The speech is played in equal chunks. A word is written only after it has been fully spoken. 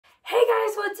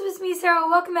guys, what's up? It's me, Sarah.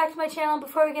 Welcome back to my channel.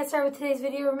 Before we get started with today's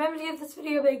video, remember to give this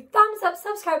video a big thumbs up,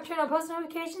 subscribe, turn on post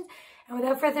notifications, and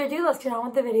without further ado, let's get on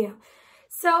with the video.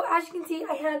 So, as you can see,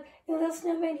 I have a little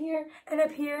snowman here and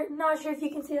up here. Not sure if you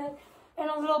can see that. And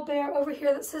a little bear over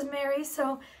here that says Mary.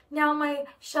 So, now my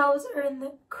shelves are in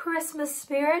the Christmas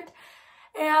spirit.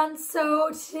 And so,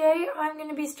 today I'm going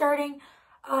to be starting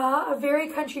A Very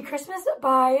Country Christmas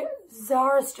by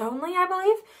Zara Stoneleigh, I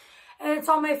believe. And it's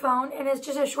on my phone, and it's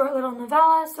just a short little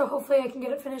novella, so hopefully I can get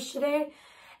it finished today,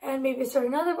 and maybe start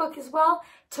another book as well.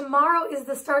 Tomorrow is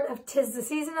the start of Tis the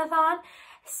Seasonathon,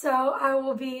 so I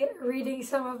will be reading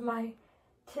some of my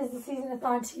Tis the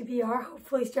Seasonathon TBR,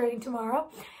 hopefully starting tomorrow.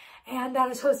 And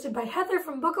that is hosted by Heather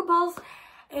from Bookables,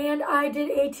 and I did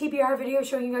a TBR video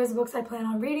showing you guys the books I plan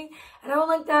on reading, and I will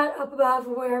link that up above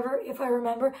wherever if I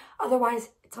remember. Otherwise,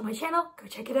 it's on my channel. Go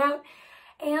check it out.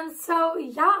 And so,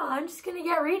 yeah, I'm just going to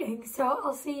get reading. So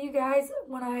I'll see you guys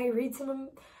when I read some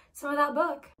of that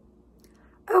book.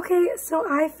 Okay, so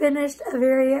I finished A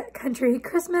Very Country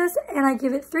Christmas, and I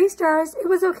give it 3 stars. It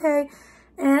was okay,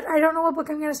 and I don't know what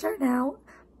book I'm going to start now,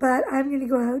 but I'm going to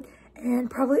go out and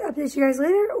probably update you guys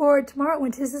later or tomorrow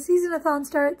when Tis the Seasonathon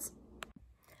starts.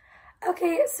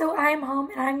 Okay, so I'm home,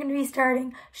 and I'm going to be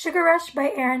starting Sugar Rush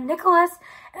by Erin Nicholas,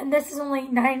 and this is only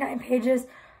 99 pages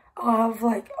of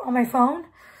on my phone,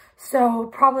 so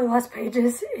probably less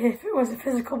pages if it was a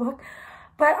physical book,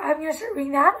 but I'm going to start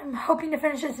reading that. I'm hoping to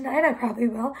finish it tonight. I probably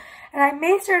will, and I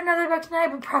may start another book tonight,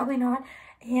 but probably not,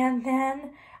 and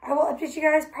then I will update you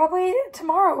guys probably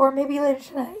tomorrow or maybe later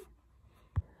tonight.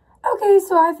 Okay,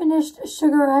 so I finished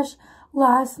Sugar Rush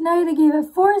last night. I gave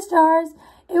it 4 stars.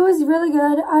 It was really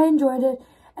good. I enjoyed it,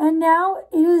 and now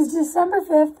it is December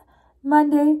 5th,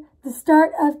 Monday, the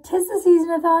start of Tis the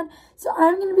Seasonathon. So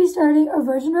I'm going to be starting A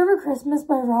Virgin River Christmas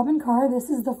by Robin Carr. This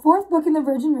is the 4th book in the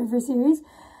Virgin River series.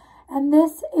 And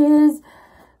this is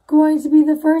going to be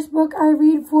the first book I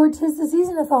read for Tis the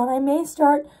Seasonathon. I may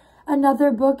start another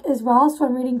book as well, so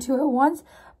I'm reading 2 at once.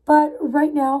 But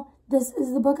right now, this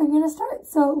is the book I'm going to start.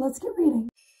 So let's get reading.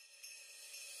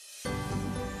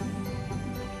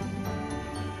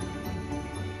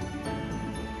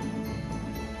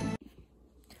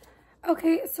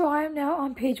 Okay, so I am now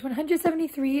on page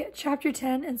 173, chapter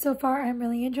 10, and so far I'm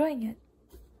really enjoying it.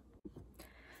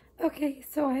 Okay,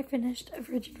 so I finished A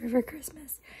Virgin River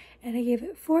Christmas, and I gave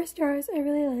it 4 stars. I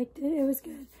really liked it. It was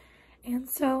good. And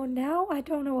so now I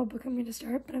don't know what book I'm going to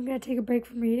start, but I'm going to take a break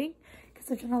from reading,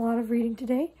 because I've done a lot of reading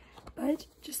today, but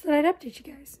just thought I'd update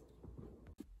you guys.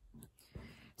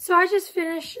 So I just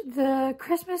finished The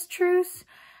Christmas Truce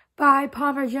by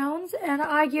Palmer Jones, and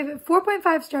I gave it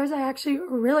 4.5 stars. I actually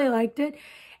really liked it,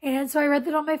 and so I read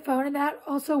that on my phone, and that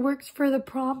also works for the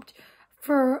prompt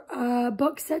for a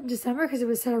book set in December because it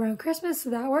was set around Christmas,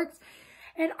 so that works.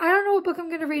 And I don't know what book I'm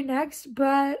going to read next,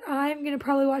 but I'm going to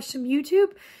probably watch some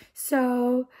YouTube,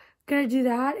 so going to do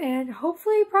that, and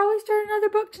hopefully probably start another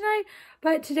book tonight.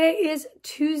 But today is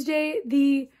Tuesday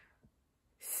the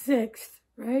 6th,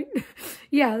 right?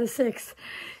 Yeah, the 6th.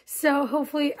 So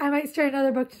hopefully I might start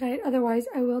another book tonight. Otherwise,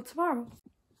 I will tomorrow.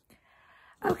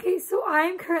 Okay, so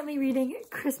I'm currently reading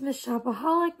Christmas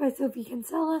Shopaholic by Sophie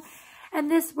Kinsella.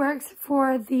 And this works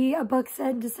for the book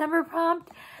set in December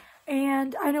prompt.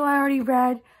 And I know I already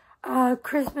read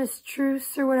Christmas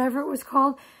Truce or whatever it was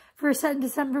called for set in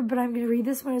December. But I'm going to read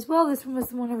this one as well. This one was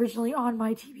the one originally on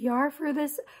my TBR for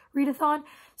this readathon.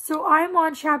 So I'm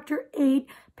on chapter 8,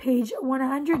 page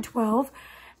 112.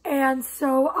 And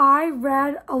so I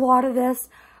read a lot of this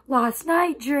last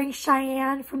night during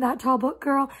Cheyenne from That Tall Book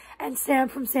Girl and Sam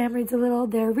from Sam Reads a Little,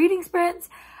 their reading sprints.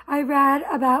 I read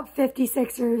about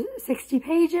 56 or 60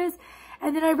 pages,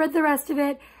 and then I read the rest of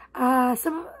it,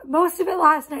 most of it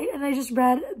last night, and I just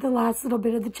read the last little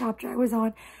bit of the chapter I was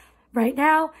on right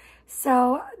now.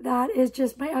 So that is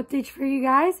just my update for you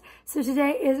guys. So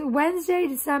today is Wednesday,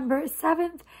 December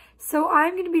 7th. So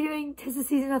I'm going to be doing Tis the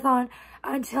Seasonathon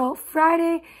until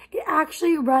Friday. It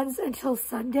actually runs until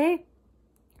Sunday.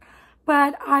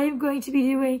 But I'm going to be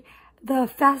doing the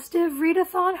festive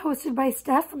readathon hosted by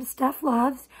Steph from Steph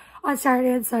Loves on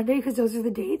Saturday and Sunday because those are the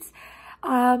dates.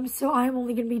 So I'm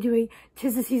only going to be doing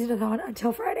Tis the Seasonathon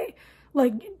until Friday,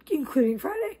 including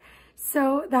Friday.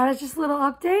 So that is just a little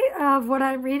update of what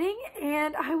I'm reading,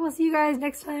 and I will see you guys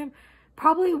next time,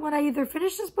 probably when I either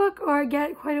finish this book or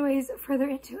get quite a ways further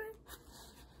into it.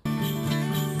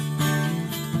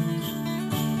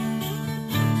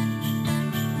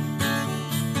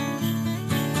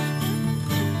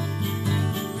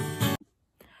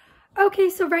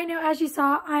 Okay, so right now, as you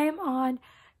saw, I am on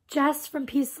Jess from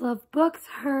Peace Love Books,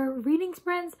 her reading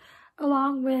sprints,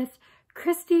 along with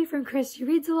Christy from Christy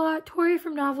Reads a Lot, Tori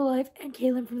from Novel Life, and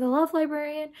Caitlin from The Love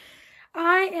Librarian.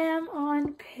 I am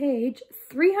on page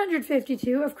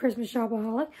 352 of Christmas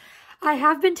Shopaholic. I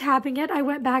have been tabbing it. I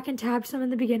went back and tabbed some in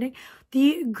the beginning.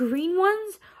 The green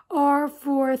ones are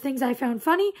for things I found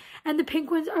funny, and the pink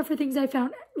ones are for things I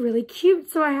found really cute.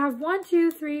 So I have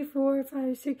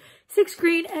 6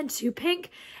 green and 2 pink,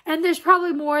 and there's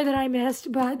probably more that I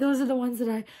missed, but those are the ones that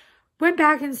I went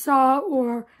back and saw,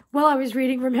 or while I was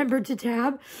reading remembered to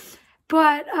tab.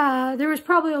 But there was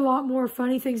probably a lot more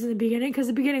funny things in the beginning, because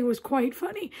the beginning was quite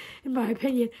funny, in my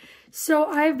opinion. So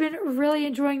I've been really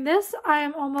enjoying this. I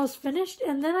am almost finished,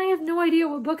 and then I have no idea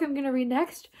what book I'm going to read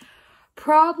next.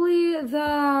 Probably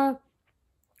the,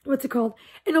 what's it called?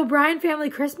 An O'Brien Family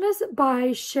Christmas by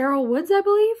Cheryl Woods, I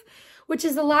believe, which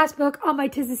is the last book on my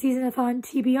 'Tis the Season-a-thon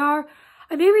TBR.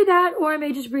 I may read that, or I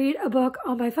may just read a book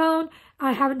on my phone.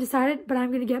 I haven't decided, but I'm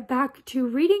going to get back to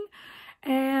reading,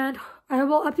 and I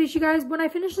will update you guys when I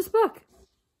finish this book.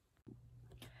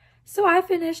 So I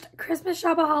finished Christmas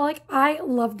Shopaholic. I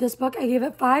loved this book. I gave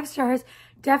it 5 stars.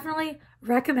 Definitely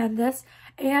recommend this.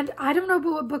 And I don't know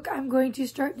what book I'm going to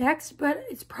start next, but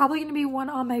it's probably going to be one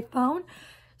on my phone.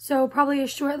 So probably a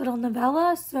short little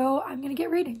novella. So I'm going to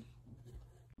get reading.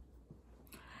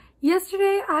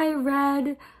 Yesterday I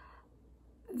read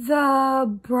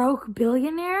The Broke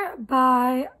Billionaire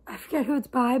by, I forget who it's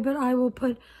by, but I will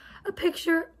put a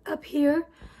picture up here.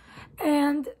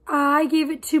 And I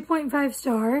gave it 2.5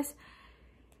 stars.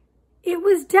 It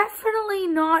was definitely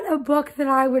not a book that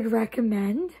I would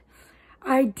recommend.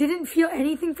 I didn't feel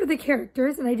anything for the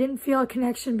characters, and I didn't feel a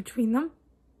connection between them.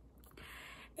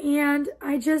 And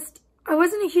I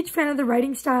wasn't a huge fan of the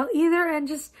writing style either, and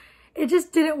it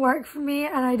just didn't work for me,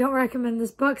 and I don't recommend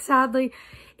this book, sadly.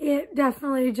 It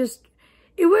definitely it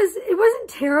wasn't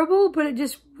terrible, but it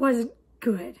just wasn't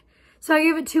good. So I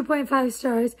gave it 2.5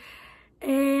 stars.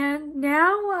 And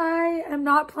now I am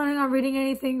not planning on reading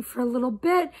anything for a little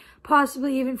bit,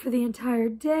 possibly even for the entire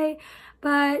day.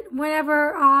 But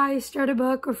whenever I start a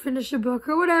book or finish a book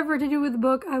or whatever to do with the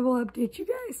book, I will update you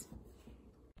guys.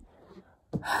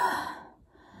 I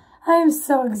am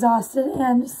so exhausted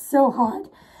and so hot.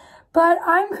 But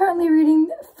I'm currently reading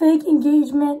Fake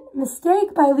Engagement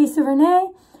Mistake by Lisa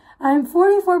Renee. I'm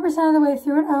 44% of the way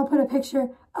through it. I'll put a picture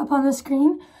up on the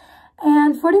screen.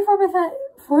 And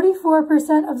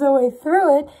 44% of the way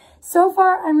through it. So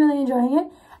far, I'm really enjoying it.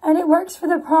 And it works for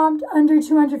the prompt under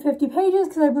 250 pages,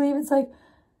 because I believe it's like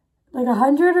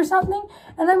 100 or something.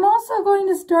 And I'm also going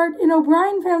to start An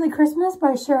O'Brien Family Christmas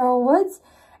by Cheryl Woods.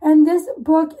 And this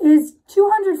book is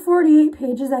 248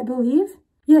 pages, I believe.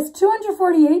 Yes,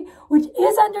 248, which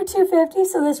is under 250,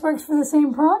 so this works for the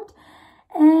same prompt.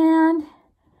 And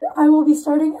I will be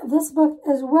starting this book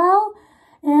as well,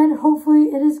 and hopefully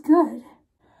it is good.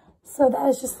 So that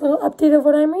is just a little update of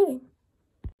what I'm reading.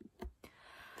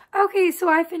 Okay, so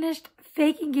I finished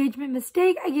Fake Engagement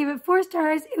Mistake. I gave it 4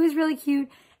 stars. It was really cute.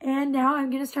 And now I'm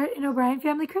going to start An O'Brien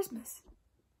Family Christmas.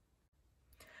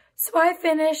 So I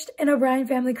finished An O'Brien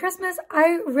Family Christmas.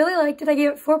 I really liked it. I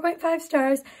gave it 4.5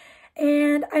 stars.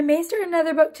 And I may start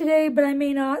another book today, but I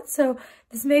may not. So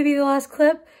this may be the last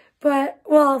clip. But,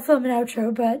 well, I'll film an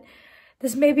outro, but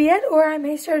this may be it, or I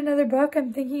may start another book.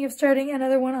 I'm thinking of starting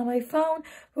another one on my phone,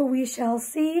 but we shall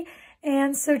see.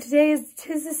 And so today is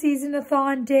 'Tis the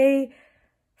Season-a-thon day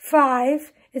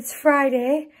 5. It's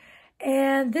Friday.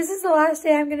 And this is the last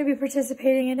day I'm going to be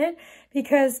participating in it,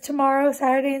 because tomorrow,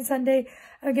 Saturday and Sunday,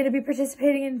 I'm going to be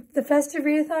participating in the festive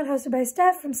readathon hosted by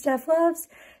Steph from Steph Loves.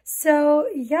 So,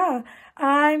 yeah,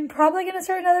 I'm probably going to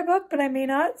start another book, but I may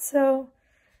not. So,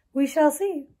 we shall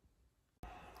see.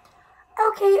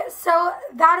 Okay, so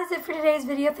that is it for today's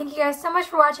video. Thank you guys so much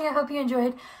for watching. I hope you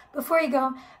enjoyed. Before you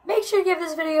go, make sure to give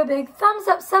this video a big thumbs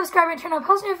up, subscribe, and turn on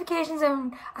post notifications,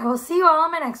 and I will see you all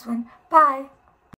in my next one. Bye!